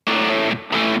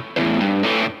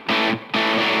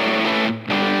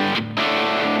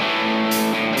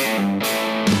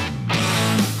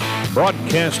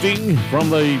Broadcasting from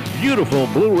the beautiful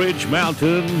Blue Ridge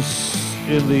Mountains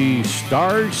in the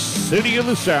Star City of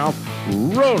the South,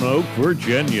 Roanoke,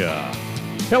 Virginia.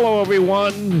 Hello,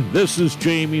 everyone. This is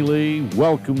Jamie Lee.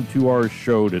 Welcome to our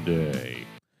show today.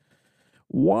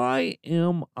 Why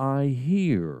am I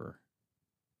here?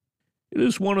 It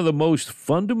is one of the most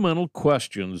fundamental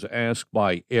questions asked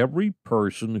by every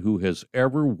person who has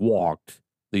ever walked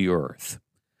the earth.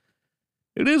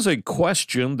 It is a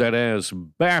question that has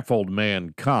baffled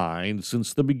mankind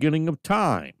since the beginning of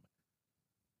time.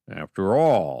 After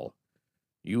all,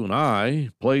 you and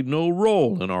I played no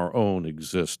role in our own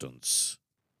existence.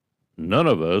 None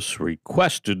of us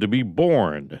requested to be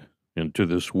born into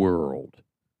this world.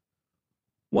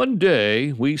 One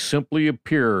day, we simply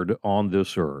appeared on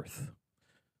this earth.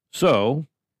 So,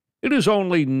 it is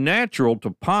only natural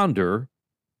to ponder,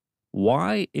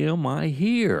 why am I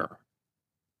here?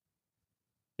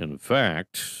 In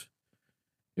fact,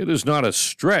 it is not a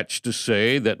stretch to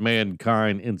say that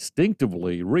mankind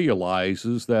instinctively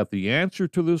realizes that the answer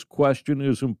to this question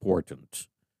is important.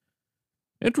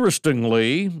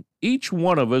 Interestingly, each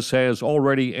one of us has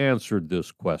already answered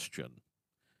this question.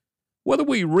 Whether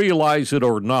we realize it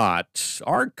or not,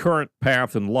 our current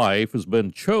path in life has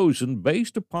been chosen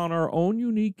based upon our own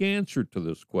unique answer to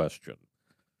this question.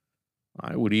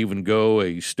 I would even go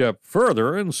a step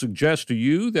further and suggest to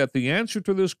you that the answer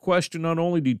to this question not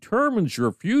only determines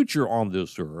your future on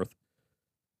this earth,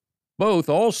 both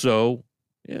also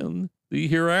in the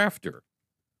hereafter.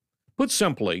 Put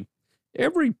simply,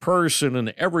 every person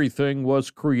and everything was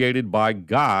created by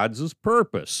God's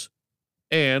purpose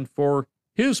and for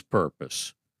His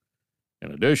purpose.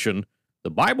 In addition,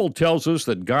 the Bible tells us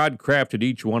that God crafted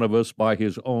each one of us by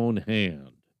His own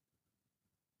hand.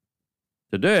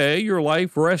 Today, your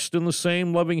life rests in the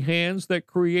same loving hands that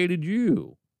created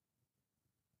you.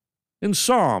 In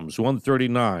Psalms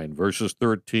 139, verses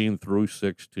 13 through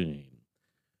 16,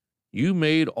 you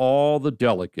made all the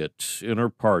delicate inner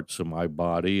parts of my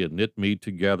body and knit me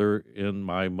together in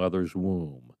my mother's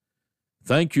womb.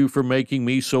 Thank you for making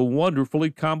me so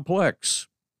wonderfully complex.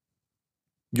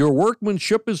 Your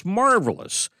workmanship is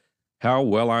marvelous. How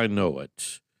well I know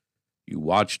it. You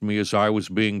watched me as I was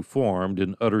being formed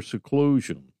in utter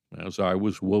seclusion, as I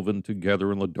was woven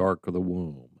together in the dark of the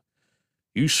womb.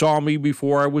 You saw me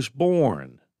before I was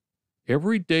born.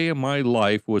 Every day of my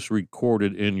life was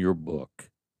recorded in your book.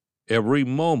 Every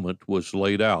moment was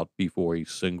laid out before a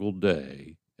single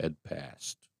day had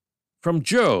passed. From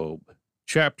Job,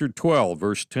 chapter 12,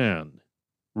 verse 10,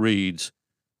 reads,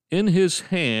 In His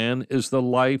hand is the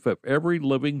life of every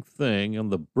living thing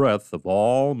and the breath of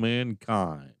all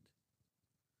mankind.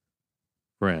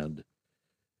 Friend,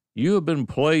 you have been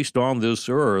placed on this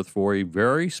earth for a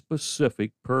very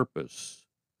specific purpose.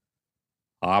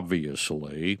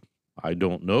 Obviously, I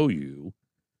don't know you,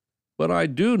 but I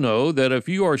do know that if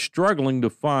you are struggling to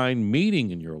find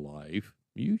meaning in your life,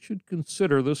 you should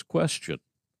consider this question.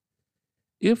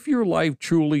 If your life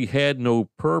truly had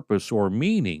no purpose or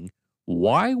meaning,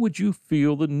 why would you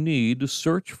feel the need to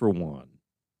search for one?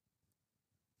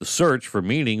 The search for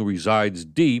meaning resides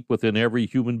deep within every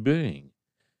human being.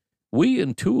 We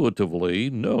intuitively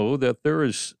know that there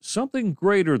is something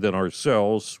greater than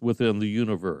ourselves within the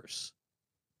universe.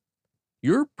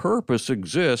 Your purpose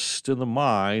exists in the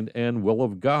mind and will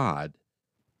of God.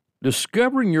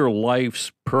 Discovering your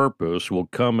life's purpose will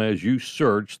come as you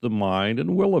search the mind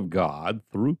and will of God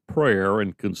through prayer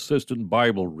and consistent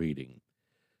Bible reading.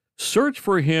 Search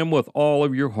for Him with all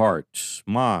of your heart,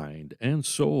 mind, and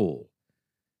soul.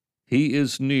 He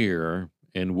is near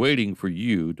and waiting for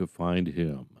you to find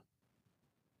Him.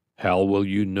 How will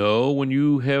you know when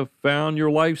you have found your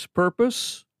life's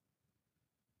purpose?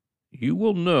 You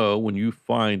will know when you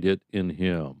find it in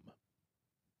Him.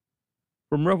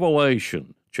 From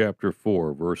Revelation, chapter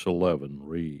 4, verse 11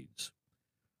 reads,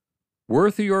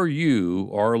 Worthy are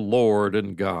you, our Lord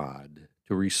and God,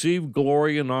 to receive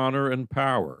glory and honor and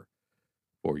power,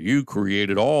 for you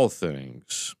created all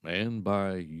things, and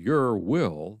by your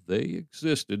will they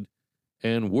existed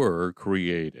and were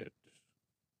created.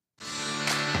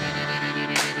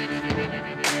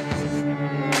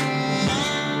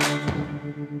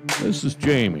 This is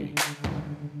Jamie.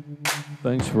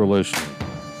 Thanks for listening.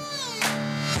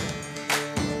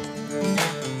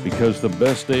 Because the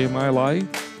best day of my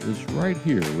life is right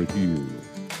here with you.